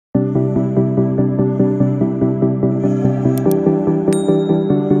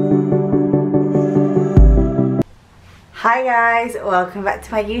Hi guys, welcome back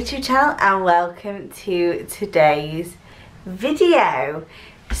to my YouTube channel and welcome to today's video.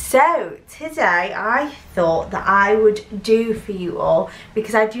 So today I thought that I would do for you all,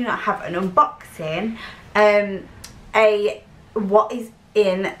 because I do not have an unboxing, a what is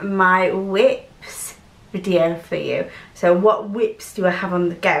in my whips video for you. So what whips do I have on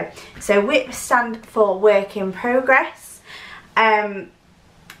the go? So whips stand for work in progress.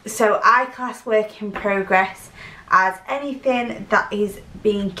 So I class work in progress as anything that is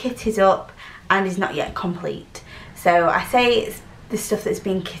being kitted up and is not yet complete. So I say it's the stuff that's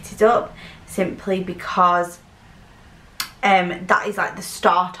being kitted up simply because that is like the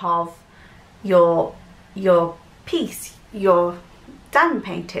start of your piece, your diamond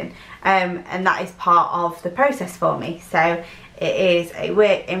painting, and that is part of the process for me. So it is a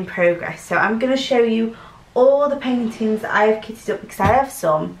work in progress. So I'm going to show you all the paintings that I have kitted up, because I have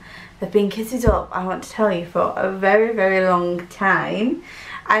some that have been kitted up, I want to tell you, for a very, very long time.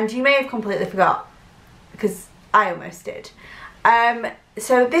 And you may have completely forgot, because I almost did.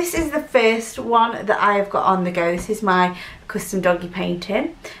 So this is the first one that I have got on the go. This is my custom doggy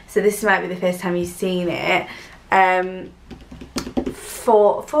painting. So this might be the first time you've seen it.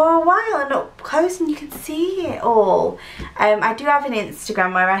 For a while and up close, and you can see it all. I do have an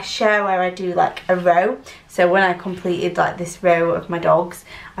Instagram where I share, where I do like a row. So when I completed like this row of my dogs,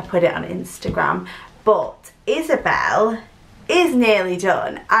 I put it on Instagram. But Isabel is nearly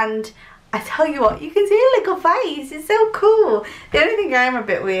done, and I tell you what, you can see a little face. It's so cool. The only thing I'm a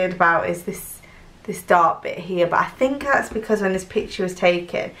bit weird about is this dark bit here, but I think that's because when this picture was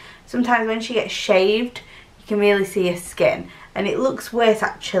taken, sometimes when she gets shaved, you can really see her skin, and it looks worse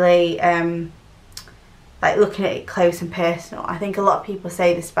actually, like looking at it close and personal. I think a lot of people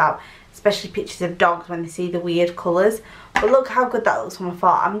say this about especially pictures of dogs when they see the weird colours, but look how good that looks from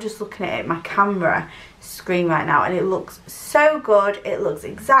afar. I'm just looking at it my camera screen right now, and it looks so good. It looks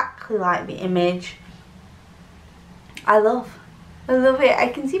exactly like the image. I love it. I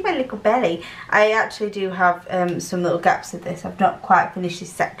can see my little belly. I actually do have some little gaps of this. I've not quite finished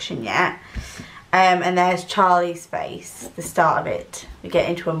this section yet. And there's Charlie's face, the start of it. We get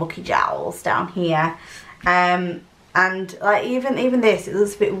into a mucky jowls down here. And like even this, it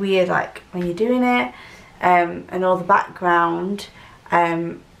looks a bit weird like when you're doing it, and all the background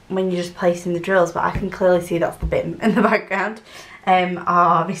when you're just placing the drills, but I can clearly see that's the bin in the background,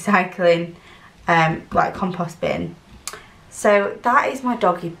 our recycling like compost bin. So that is my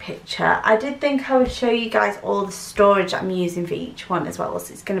doggy picture. I did think I would show you guys all the storage I'm using for each one as well,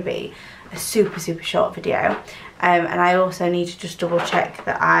 so it's going to be a super short video, and I also need to just double check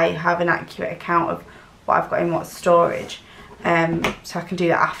that I have an accurate account of what I've got in what storage, so I can do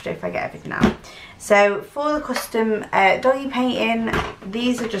that after if I get everything out. So for the custom doggy painting,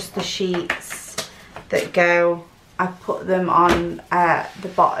 these are just the sheets that go. I put them on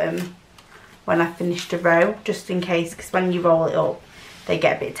the bottom when I finished a row, just in case, because when you roll it up they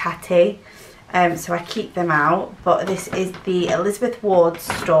get a bit tatty, so I keep them out. But this is the Elizabeth Ward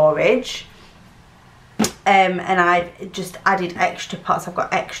storage, and I've just added extra pots. I've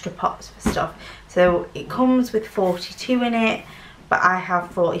got extra pots for stuff. So it comes with 42 in it, but I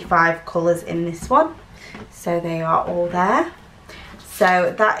have 45 colours in this one, so they are all there.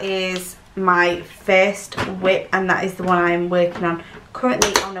 So that is my first whip, and that is the one I'm working on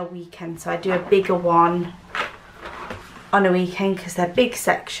currently on a weekend. So I do a bigger one on a weekend because they're big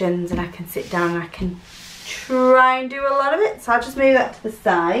sections and I can sit down and I can try and do a lot of it. So I'll just move that to the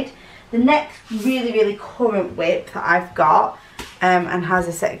side. The next really current whip that I've got, and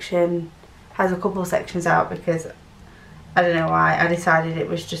has a couple of sections out, because I don't know why, I decided it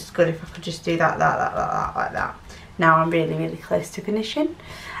was just good if I could just do that like that. Now I'm really close to finishing.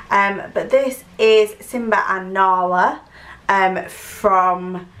 But this is Simba and Nala,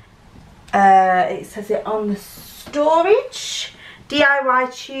 from it says it on the storage,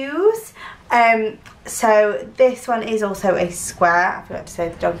 DIY Choose. So this one is also a square. I forgot to say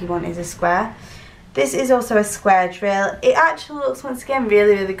the doggy one is a square. This is also a square drill. It actually looks, once again,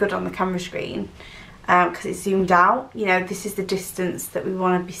 really good on the camera screen, because it's zoomed out. You know, this is the distance that we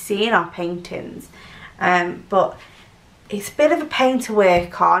want to be seeing our paintings, but it's a bit of a pain to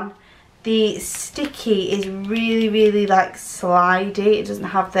work on. The sticky is really like slidey. It doesn't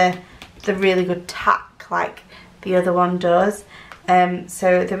have the really good tack like the other one does.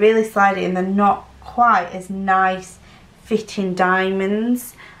 So they're really slidey, and they're not quite as nice fitting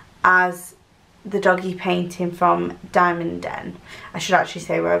diamonds as the doggy painting from Diamond Den. I should actually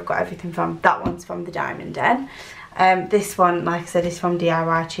say where I've got everything from. That one's from the Diamond Den. This one, like I said, is from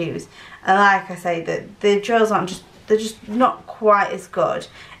DIY Choose. And like I say, the drills aren't just they're just not quite as good.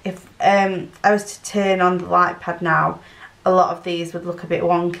 If I was to turn on the light pad now, a lot of these would look a bit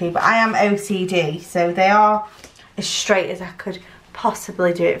wonky, but I am OCD, so they are as straight as I could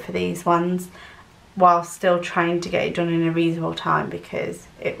possibly do it for these ones, while still trying to get it done in a reasonable time because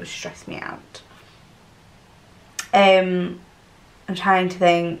it would stress me out. I'm trying to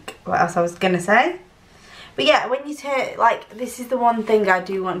think what else I was going to say. But yeah, when you turn, like, this is the one thing I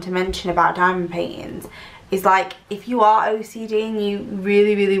do want to mention about diamond paintings, is like, if you are OCD and you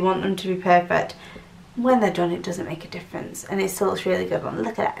really, really want them to be perfect, when they're done it doesn't make a difference and it still looks really good.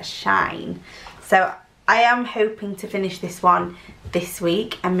 Look at that shine. So I am hoping to finish this one this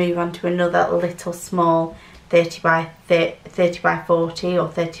week and move on to another little small 30 by 40 or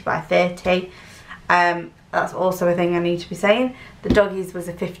 30 by 30. That's also a thing I need to be saying. The doggies was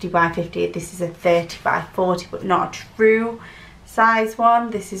a 50 by 50. This is a 30 by 40, but not a true size one.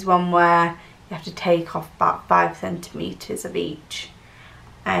 This is one where you have to take off about 5 centimetres of each.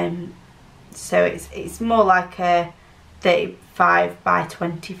 So it's more like a 35 by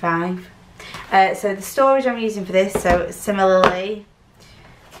 25. So the storage I'm using for this, so similarly,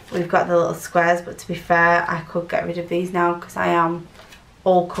 we've got the little squares, but to be fair, I could get rid of these now because I am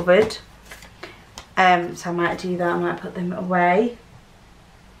all covered. So I might do that, I might put them away.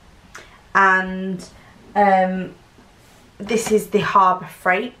 And this is the Harbour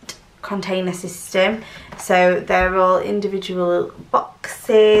Freight container system. So they're all individual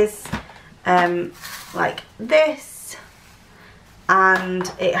boxes, like this.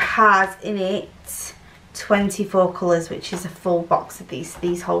 And it has in it 24 colours, which is a full box of these.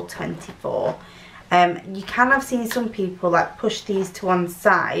 These hold 24. You can have seen some people like push these to one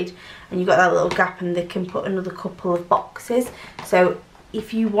side and you've got that little gap and they can put another couple of boxes. So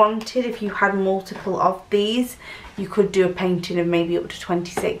if you wanted, if you had multiple of these, you could do a painting of maybe up to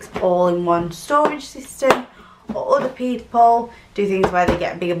 26 all in one storage system. Or other people do things where they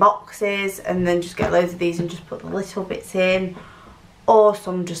get bigger boxes and then just get loads of these and just put the little bits in. Or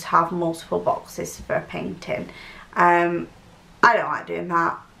some just have multiple boxes for a painting. I don't like doing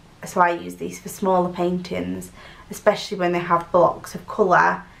that. So I use these for smaller paintings, especially when they have blocks of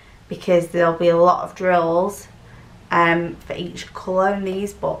colour, because there'll be a lot of drills for each colour in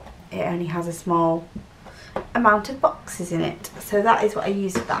these, but it only has a small amount of boxes in it. So that is what I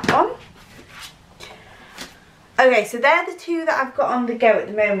use for that one. Okay, so they're the two that I've got on the go at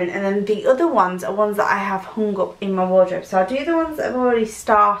the moment, and then the other ones are ones that I have hung up in my wardrobe. So I'll do the ones that I've already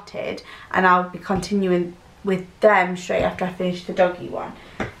started, and I'll be continuing with them straight after I finish the doggy one.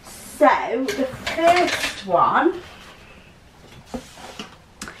 So the first one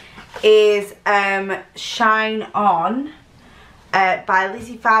is Shine On by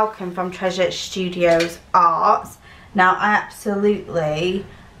Lizzy Falcon from Treasure Studios Arts. Now I absolutely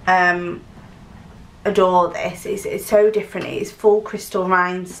adore this. It's so different. It is full crystal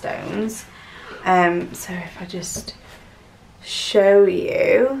rhinestones. So if I just show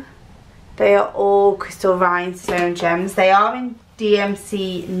you, they are all crystal rhinestone gems. They are in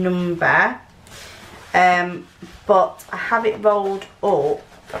DMC number, but I have it rolled up,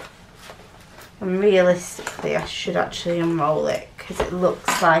 and realistically I should actually unroll it because it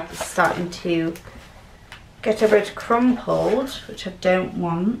looks like it's starting to get a bit crumpled, which I don't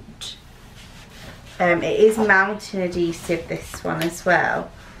want. It is mounting adhesive, this one as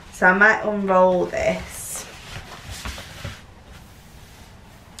well, so I might unroll this.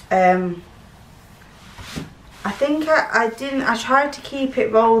 I think I tried to keep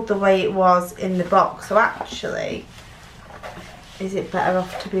it rolled the way it was in the box, so actually, is it better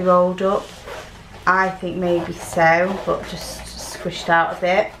off to be rolled up? I think maybe so, but just squished out a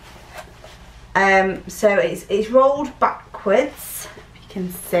bit. So it's rolled backwards, if you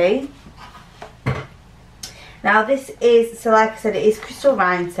can see. Now this is, so like I said, it is crystal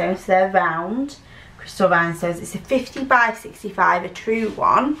rhinestones, so they're round crystal rhinestones. It's a 50 by 65, a true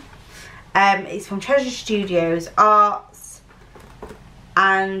one. It's from Treasure Studios Arts,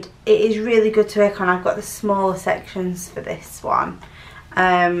 and it is really good to work on. I've got the smaller sections for this one,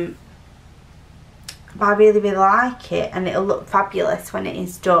 but I really like it, and it'll look fabulous when it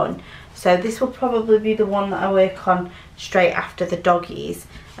is done. So this will probably be the one that I work on straight after the doggies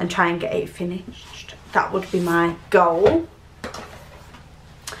and try and get it finished. That would be my goal.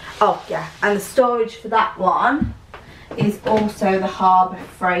 Oh yeah, and the storage for that one is also the Harbour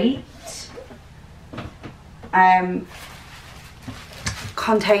Freight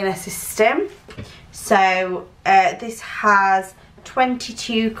container system. So this has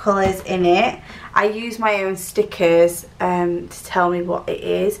 22 colours in it. I use my own stickers to tell me what it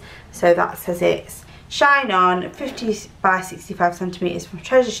is. So that says it's Shine On 50 by 65 centimetres from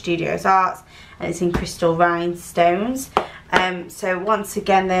Treasure Studios Arts, and it's in crystal rhinestones. So once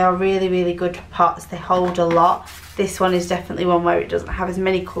again, they are really, really good pots. They hold a lot. This one is definitely one where it doesn't have as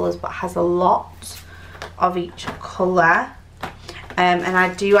many colours but has a lot of each colour. And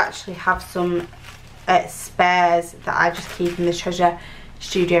I do actually have some spares that I just keep in the Treasure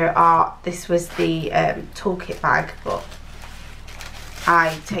Studio Art. This was the toolkit bag, but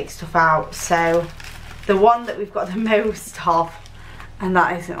I take stuff out. So the one that we've got the most of, and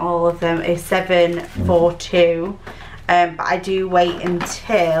that isn't all of them, is 742. But I do wait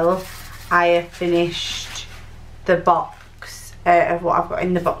until I have finished the box of what I've got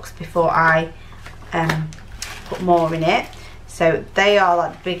in the box before I put more in it. So they are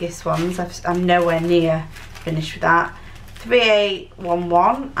like the biggest ones. I'm nowhere near finished with that.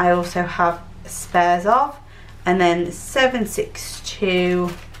 3811 I also have spares of, and then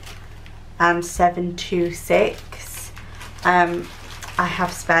 762 and 726 I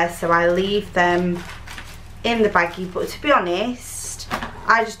have spares, so I leave them in the baggie. But to be honest,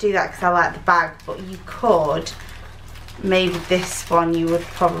 I just do that because I like the bag. But you could, maybe this one you would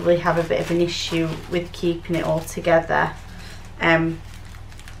probably have a bit of an issue with keeping it all together. But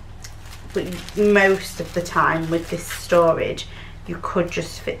most of the time with this storage, you could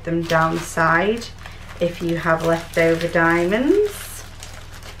just fit them down the side if you have leftover diamonds.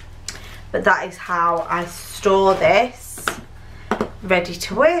 But that is how I store this ready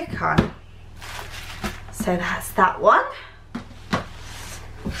to work on. So that's that one.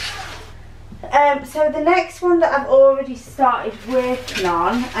 So the next one that I've already started working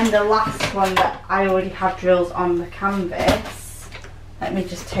on, and the last one that I already have drills on the canvas. Let me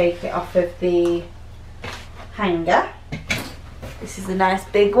just take it off of the hanger. This is a nice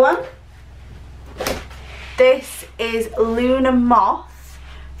big one. This is Lunar Moth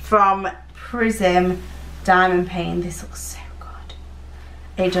from Prism Diamond Paint. This looks so good.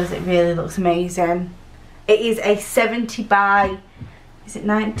 It does, it really looks amazing. It is a 70 by, is it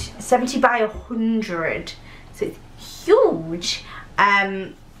 90? 70 by 100. So it's huge.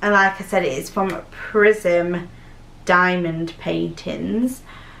 And like I said, it is from Prism Diamond Paintings.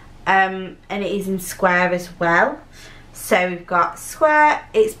 And it is in square as well. So we've got square,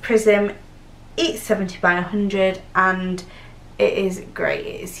 it's prism, it's 70 by 100, and it is great,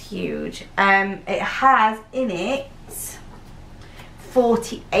 it is huge. It has in it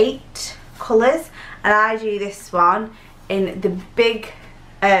 48 colours, and I do this one in the big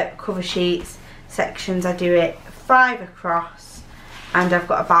cover sheets sections. I do it 5 across, and I've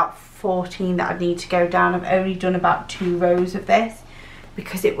got about 14 that I need to go down. I've only done about 2 rows of this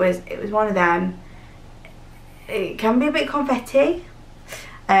because it was one of them. It can be a bit confetti,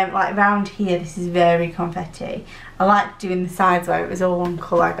 like around here this is very confetti. I like doing the sides where it was all one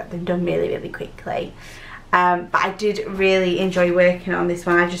colour. I got them done really, really quickly. But I did really enjoy working on this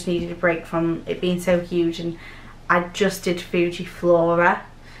one. I just needed a break from it being so huge, and I just did Fuji Flora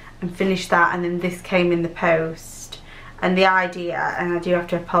and finished that, and then this came in the post. And the idea, and I do have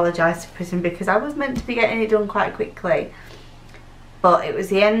to apologise to Prism because I was meant to be getting it done quite quickly, but it was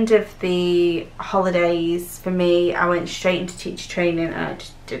the end of the holidays for me. I went straight into teacher training and I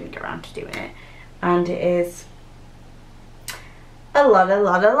just didn't get around to doing it, and it is a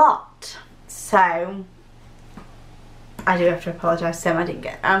lot. So I do have to apologise to them, I didn't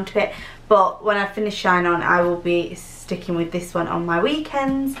get around to it. But when I finish Shine On, I will be sticking with this one on my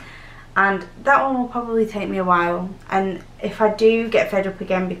weekends, and that one will probably take me a while. And if I do get fed up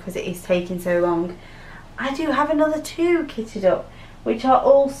again because it is taking so long, I do have another 2 kitted up, which are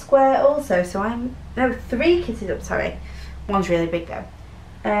all square also. So no, 3 kitted up, sorry. One's really big though.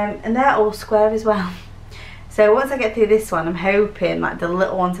 And they're all square as well. So once I get through this one, I'm hoping like the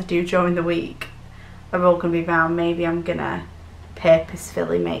little ones I do during the week are all going to be round. Maybe I'm going to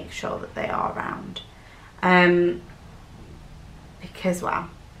purposefully make sure that they are round. Because, wow,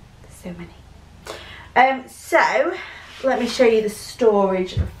 there's so many. So, let me show you the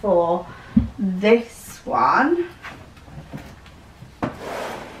storage for this one.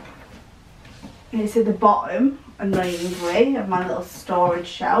 It's at the bottom, annoyingly, of my little storage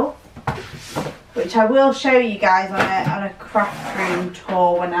shelf, which I will show you guys on a craft room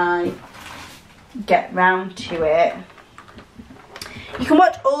tour when I get round to it. You can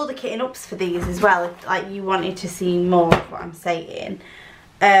watch all the kitting ups for these as well if like you wanted to see more of what I'm saying.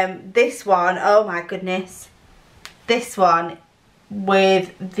 This one, oh my goodness, this one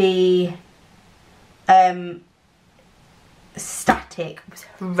with the static was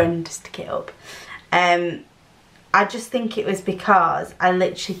horrendous to kit up. I just think it was because I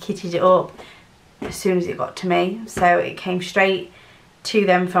literally kitted it up as soon as it got to me. So it came straight to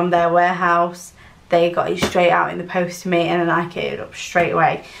them from their warehouse. they got it straight out in the post to me, and then I kitted it up straight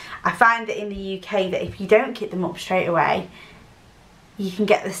away. I find that in the UK that if you don't kit them up straight away, you can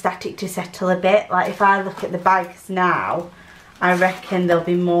get the static to settle a bit. Like if I look at the bags now, I reckon they'll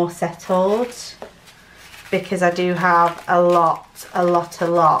be more settled, because I do have a lot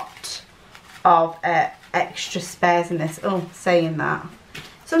of extra spares in this. Oh, saying that,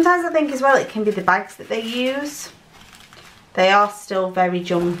 sometimes I think as well it can be the bags that they use. They are still very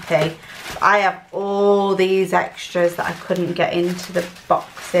jumpy. I have all these extras that I couldn't get into the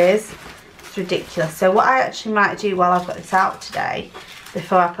boxes. It's ridiculous. So what I actually might do while I've got this out today,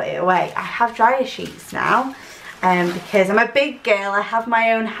 before I put it away, I have dryer sheets now. Because I'm a big girl, I have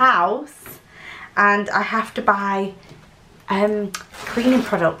my own house, and I have to buy cleaning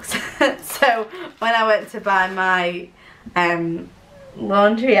products. So when I went to buy my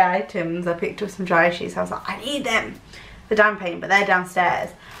laundry items, I picked up some dryer sheets. I was like, I need them for damn pain, but they're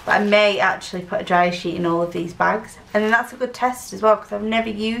downstairs. But I may actually put a dryer sheet in all of these bags, and then that's a good test as well, because I've never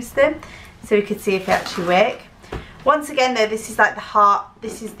used them, so we could see if they actually work. Once again though, this is like the heart,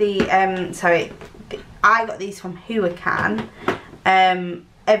 this is the I got these from Can.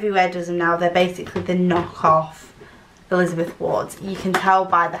 Everywhere does them now. They're basically the knockoff Elizabeth Wards. You can tell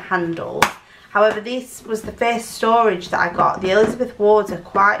by the handles. However, this was the first storage that I got. The Elizabeth Wards are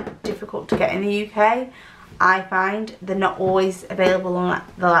quite difficult to get in the UK. I find they're not always available on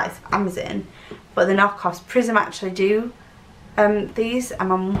the likes of Amazon, but the knockoffs, Prism actually do these, and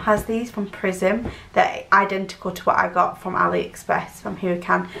my mum has these from Prism. They're identical to what I got from AliExpress from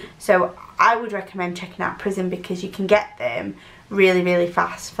Can. So I would recommend checking out Prism, because you can get them really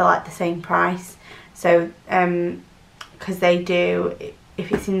fast for like the same price. So because they do,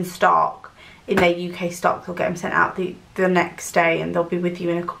 if it's in stock, in their UK stock, they'll get them sent out the next day, and they'll be with you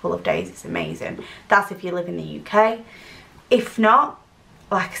in a couple of days. It's amazing. That's if you live in the UK. If not,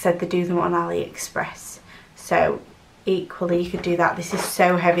 like I said, they do them on AliExpress. So equally, you could do that. This is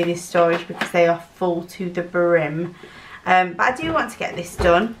so heavy, this storage, because they are full to the brim. But I do want to get this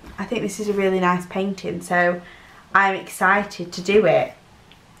done. I think this is a really nice painting, so I'm excited to do it.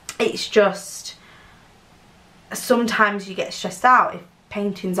 It's just, sometimes you get stressed out if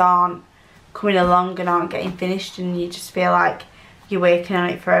paintings aren't coming along and aren't getting finished, and you just feel like you're working on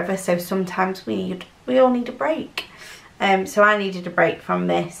it forever. So sometimes we all need a break. So I needed a break from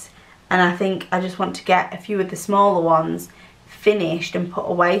this, and I think I just want to get a few of the smaller ones finished and put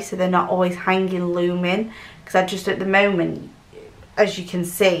away, so they're not always hanging looming. Because I just, at the moment, as you can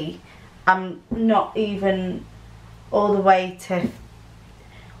see, I'm not even all the way to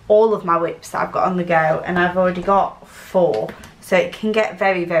all of my whips that I've got on the go, and I've already got 4. So it can get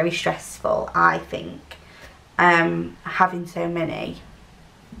very stressful, I think, having so many.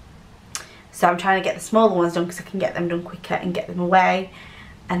 So I'm trying to get the smaller ones done, because I can get them done quicker and get them away,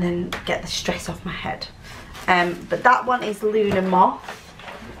 and then get the stress off my head. But that one is Lunar Moth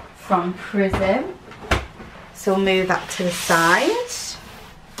from Prism. So we'll move that to the side,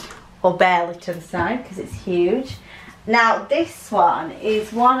 or barely to the side, because it's huge. Now this one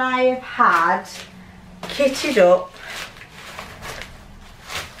is one I have had kitted up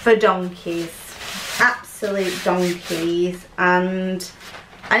for donkeys, absolute donkeys, and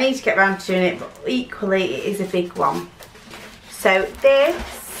I need to get around to doing it, but equally it is a big one. So this,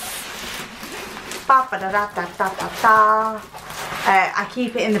 I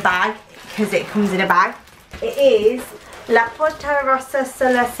keep it in the bag because it comes in a bag. It is La Porta Rossa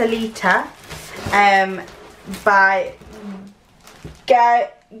Sulla Salita by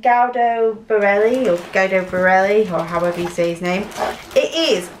Guido Borelli, or however you say his name. It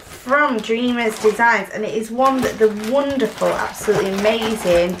is from DragonZ Designs, and it is one that the wonderful, absolutely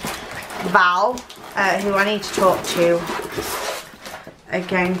amazing Val, who I need to talk to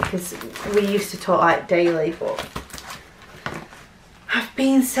again, because we used to talk like daily, but I've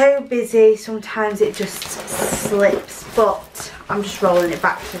been so busy, sometimes it just slips, but I'm just rolling it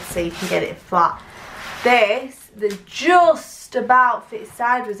backwards so you can get it flat. This, that just about fits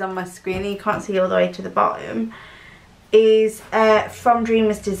sideways on my screen, and you can't see all the way to the bottom, is from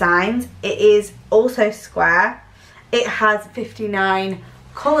DragonZ Designs. It is also square. It has 59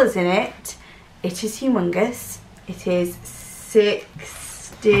 colours in it. It is humongous. It is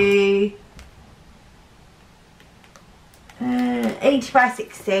 80 by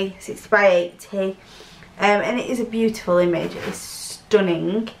 60, 60 by 80, and it is a beautiful image. It is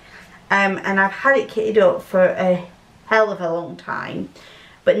stunning, and I've had it kitted up for a hell of a long time,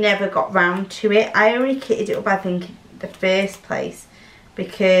 but never got round to it. I only kitted it up, I think, in the first place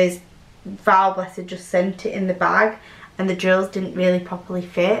because Val, bless her, just sent it in the bag, and the drills didn't really properly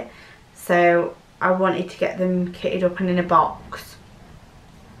fit, so I wanted to get them kitted up and in a box.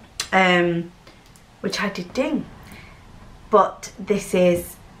 which I did do. But this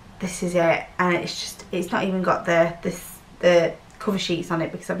is it, and it's not even got the cover sheets on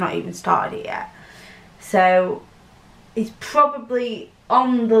it because I've not even started it yet. So it's probably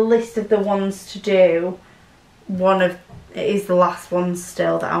on the list of the ones to do. It is the last one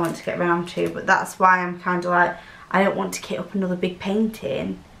still that I want to get around to, but that's why I'm kind of like, I don't want to kit up another big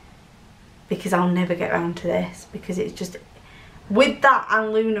painting because I'll never get around to this, because it's just, with that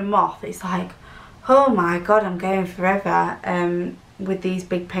and Lunar Moth, it's like, oh my god, I'm going forever with these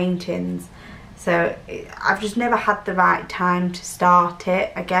big paintings. So I've just never had the right time to start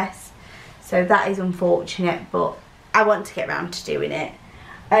it, I guess. So that is unfortunate, but I want to get around to doing it.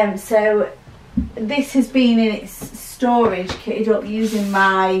 So this has been in its storage, kitted up using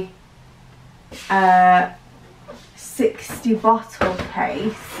my 60 bottle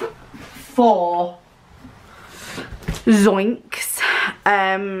case for zoinks.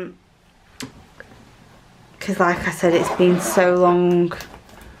 Because like I said, it's been so long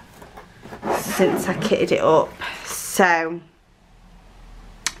since I kitted it up. So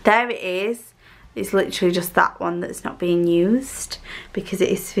there it is. It's literally just that one that's not being used because it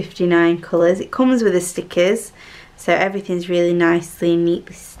is 59 colours. It comes with the stickers, so everything's really nicely and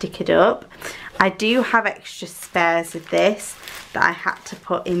neatly stickered up. I do have extra spares of this that I had to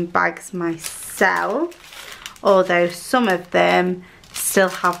put in bags myself, although some of them still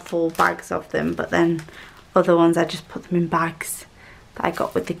have full bags of them, but then other ones I just put them in bags that I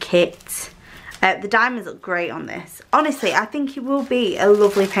got with the kit. The diamonds look great on this. Honestly, I think it will be a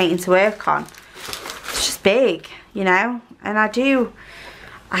lovely painting to work on. It's just big, you know, and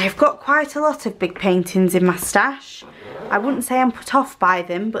I've got quite a lot of big paintings in my stash. I wouldn't say I'm put off by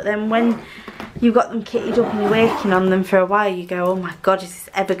them, but then when you've got them kitted up and you're working on them for a while, you go, oh my god, is this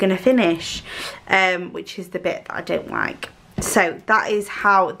ever going to finish? Which is the bit that I don't like. So that is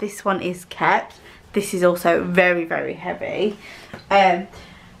how this one is kept. This is also very, very heavy.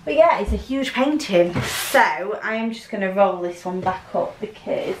 But yeah, it's a huge painting. So I am just going to roll this one back up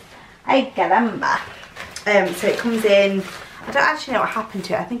because I caramba. So it comes in, I don't actually know what happened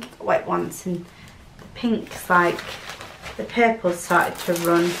to it. I think it got wet once and the pink's like, the purple's started to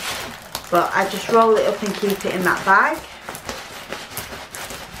run. But I just roll it up and keep it in that bag.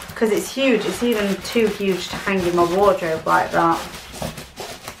 Because it's huge. It's even too huge to hang in my wardrobe like that.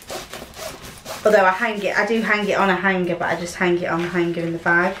 Although I do hang it on a hanger, but I just hang it on the hanger in the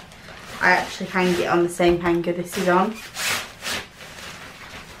bag. I actually hang it on the same hanger this is on.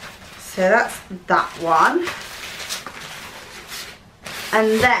 So that's that one.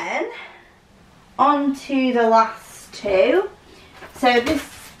 And then on to the last two. So this,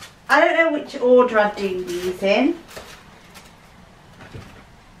 I don't know which order I do these in.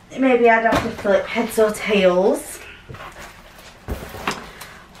 Maybe I'd have to flip heads or tails.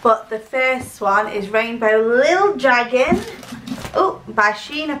 But the first one is Rainbow Little Dragon, by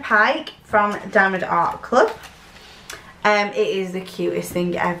Sheena Pike from diamondartclub. It is the cutest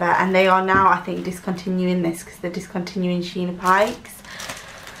thing ever, and they are now, I think, discontinuing this because they're discontinuing Sheena Pikes.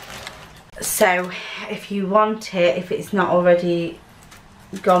 So if you want it, if it's not already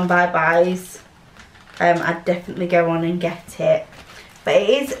gone bye-byes, I'd definitely go on and get it. But it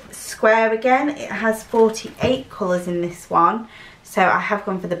is square again. It has 48 colours in this one. So I have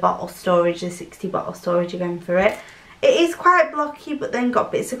gone for the bottle storage, the 60 bottle storage again for it. It is quite blocky, but then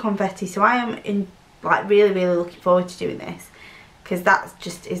got bits of confetti. So I am really, really looking forward to doing this, because that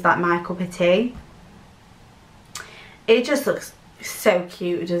just is like my cup of tea. It just looks so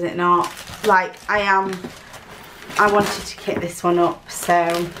cute, does it not? Like I wanted to kit this one up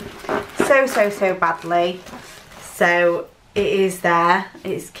so badly. So it is there,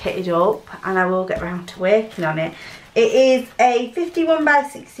 it's kitted up, and I will get around to working on it. It is a 51 by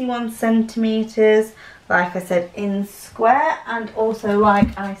 61 centimetres, like I said, in square, and also,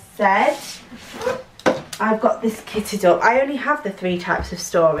 like I said, I've got this kitted up. I only have the 3 types of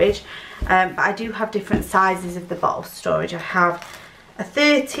storage, but I do have different sizes of the bottle storage. I have a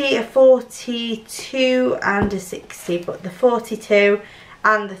 30, a 42 and a 60, but the 42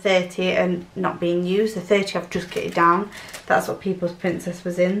 and the 30 are not being used. The 30 I've just kitted down. That's what People's Princess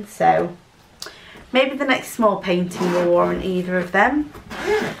was in, so maybe the next small painting will warrant either of them.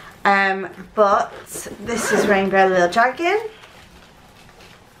 But this is Rainbow Little Dragon.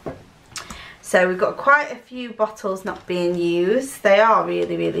 So we've got quite a few bottles not being used. They are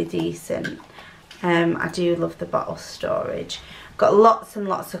really, really decent. I do love the bottle storage. Got lots and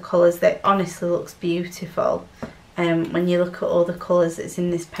lots of colours. That honestly looks beautiful. When you look at all the colours that's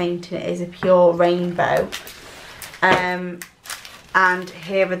in this painting, it is a pure rainbow. And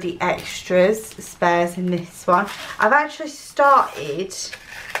here are the extras, spares in this one. I've actually started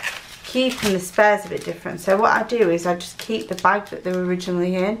keeping the spares a bit different. So what I do is I just keep the bag that they were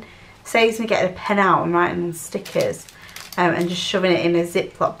originally in. Saves me getting a pen out and writing on stickers, and just shoving it in a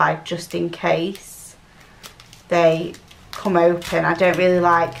Ziploc bag just in case they come open. I don't really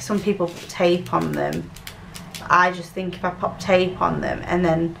like, some people put tape on them. I just think if I pop tape on them and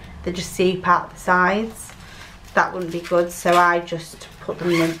then they just seep out the sides, that wouldn't be good. So I just put them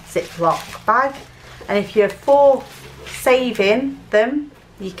in a Ziploc bag. And if you're for saving them,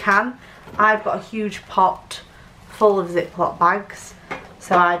 you can. I've got a huge pot full of Ziploc bags,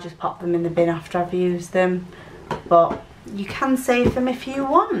 so I just pop them in the bin after I've used them. But you can save them if you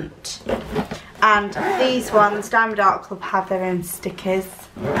want. And these ones, diamondartclub, have their own stickers,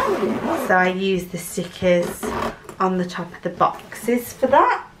 so I use the stickers on the top of the boxes for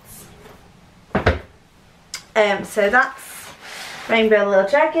that. So that's Rainbow Little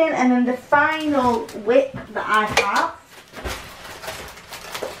Dragon, and then the final whip that I have,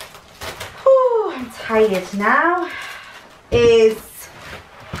 whew, I'm tired now, is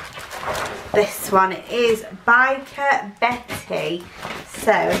this one. It is Biker Betty.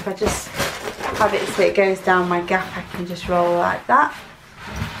 So if I just have it so it goes down my gap, I can just roll like that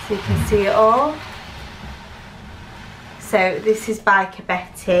so you can see it all. So this is Biker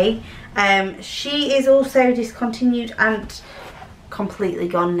Betty. She is also discontinued and completely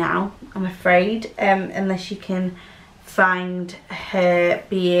gone now, I'm afraid, unless you can find her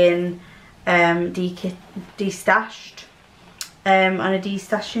being destashed on a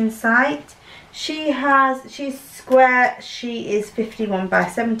destashing site. She's square, she is 51 by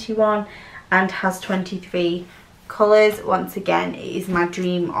 71 and has 23 colours. Once again, it is my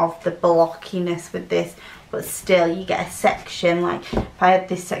dream of the blockiness with this, but still you get a section. Like if I had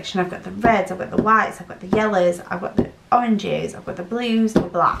this section, I've got the reds, I've got the whites, I've got the yellows, I've got the oranges, I've got the blues, the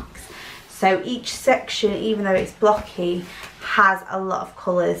blacks. So each section, even though it's blocky, has a lot of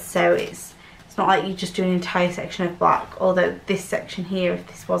colours. So it's not like you just do an entire section of black, although this section here, if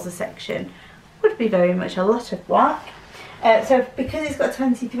this was a section, would be very much a lot of black. So because it's got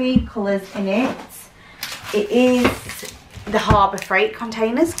 23 colours in it, it is the Harbour Freight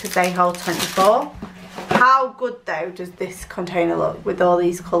containers because they hold 24. How good though does this container look with all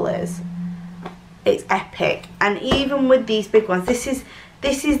these colours? It's epic. And even with these big ones, this is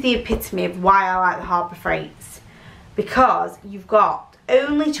the epitome of why I like the Harbour Freights, because you've got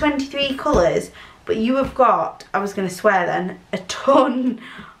only 23 colours, but you have got, I was going to swear then, a ton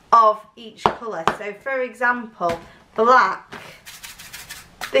of each colour. So for example, black,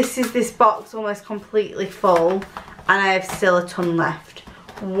 this is this box almost completely full and I have still a ton left.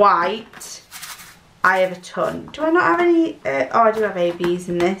 White, I have a ton. Do I not have any? Oh, I do have ABs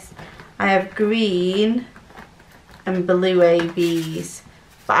in this. I have green and blue ABs,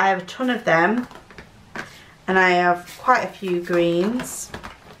 but I have a ton of them, and I have quite a few greens.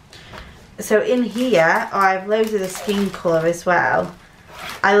 So in here, oh, I have loads of the skin colour as well.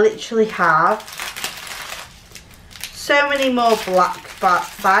 I literally have so many more black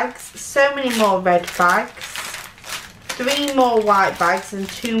bags, so many more red bags, 3 more white bags and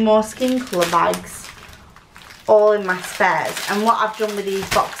 2 more skin colour bags, all in my spares. And what I've done with these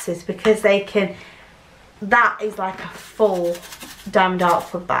boxes, because they can, that is like a full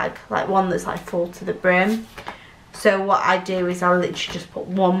diamondartclub bag, like one that's like full to the brim. So what I do is I literally just put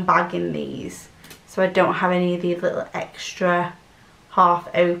 1 bag in these, so I don't have any of these little extra half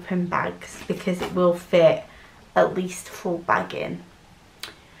open bags, because it will fit at least a full bag in.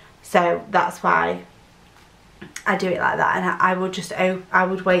 So that's why I do it like that. And I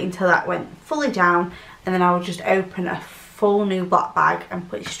would wait until that went fully down, and then I would just open a full new black bag and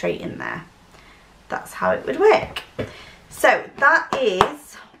put it straight in there. That's how it would work. So that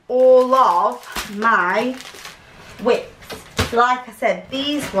is all of my whips. Like I said,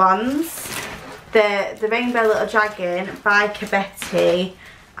 these ones, the Rainbow Little Dragon, Biker Betty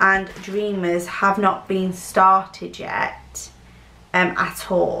and Dreamers, have not been started yet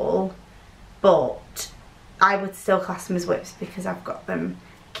at all, but I would still class them as whips because I've got them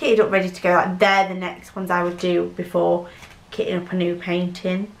kitted up ready to go. Like, they're the next ones I would do before kitting up a new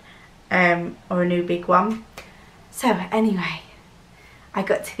painting or a new big one. So anyway, I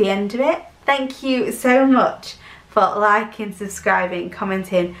got to the end of it. Thank you so much for liking, subscribing,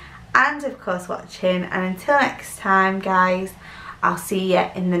 commenting, and of course watching. And until next time, guys, I'll see you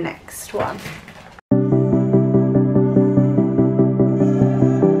in the next one.